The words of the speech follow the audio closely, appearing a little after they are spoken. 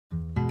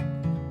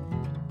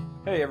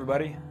Hey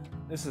everybody,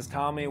 this is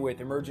Tommy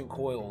with Emergent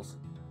Coils.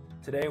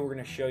 Today we're going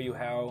to show you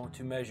how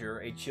to measure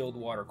a chilled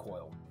water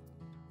coil.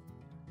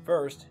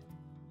 First,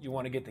 you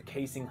want to get the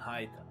casing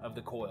height of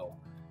the coil.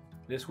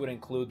 This would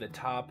include the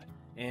top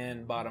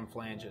and bottom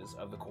flanges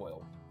of the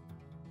coil.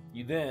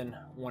 You then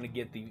want to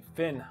get the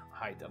fin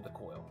height of the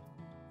coil.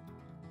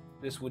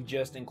 This would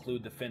just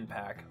include the fin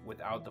pack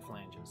without the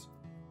flanges.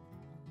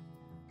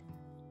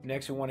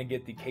 Next, we want to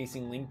get the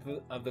casing length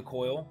of the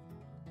coil,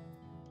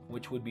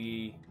 which would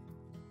be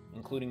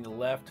including the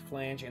left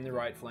flange and the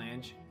right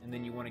flange, and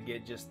then you want to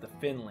get just the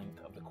fin length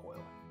of the coil.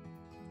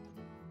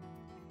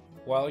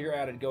 While you're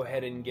at it, go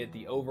ahead and get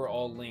the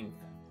overall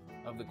length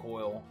of the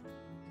coil,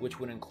 which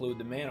would include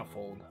the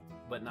manifold,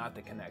 but not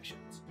the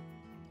connections.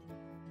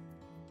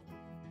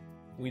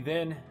 We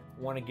then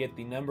want to get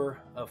the number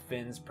of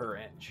fins per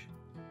inch.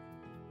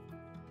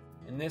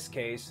 In this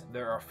case,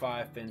 there are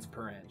 5 fins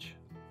per inch.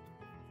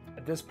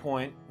 At this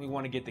point, we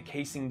want to get the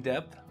casing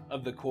depth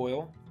of the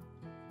coil,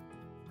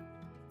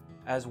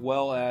 as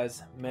well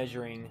as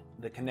measuring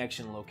the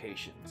connection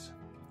locations.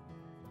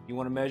 You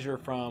want to measure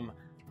from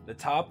the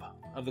top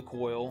of the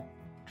coil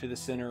to the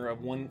center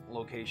of one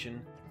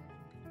location,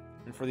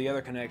 and for the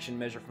other connection,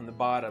 measure from the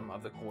bottom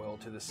of the coil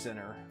to the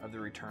center of the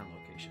return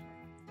location.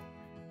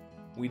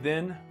 We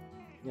then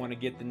want to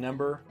get the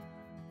number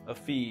of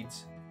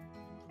feeds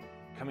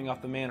coming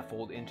off the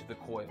manifold into the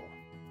coil.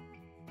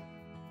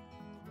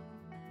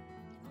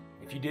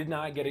 If you did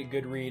not get a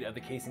good read of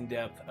the casing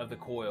depth of the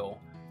coil,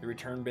 the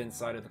return bin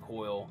side of the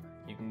coil,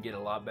 you can get a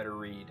lot better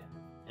read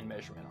and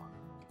measurement on.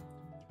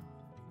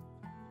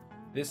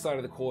 This side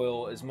of the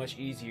coil is much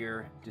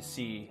easier to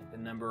see the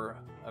number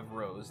of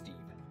rows deep.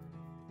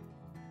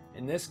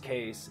 In this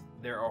case,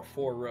 there are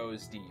 4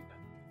 rows deep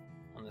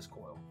on this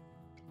coil.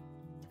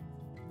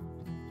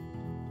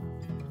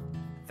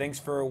 Thanks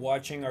for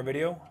watching our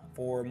video.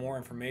 For more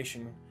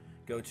information,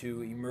 go to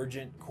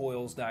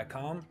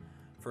emergentcoils.com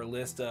for a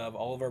list of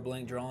all of our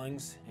blank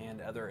drawings and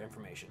other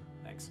information.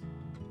 Thanks.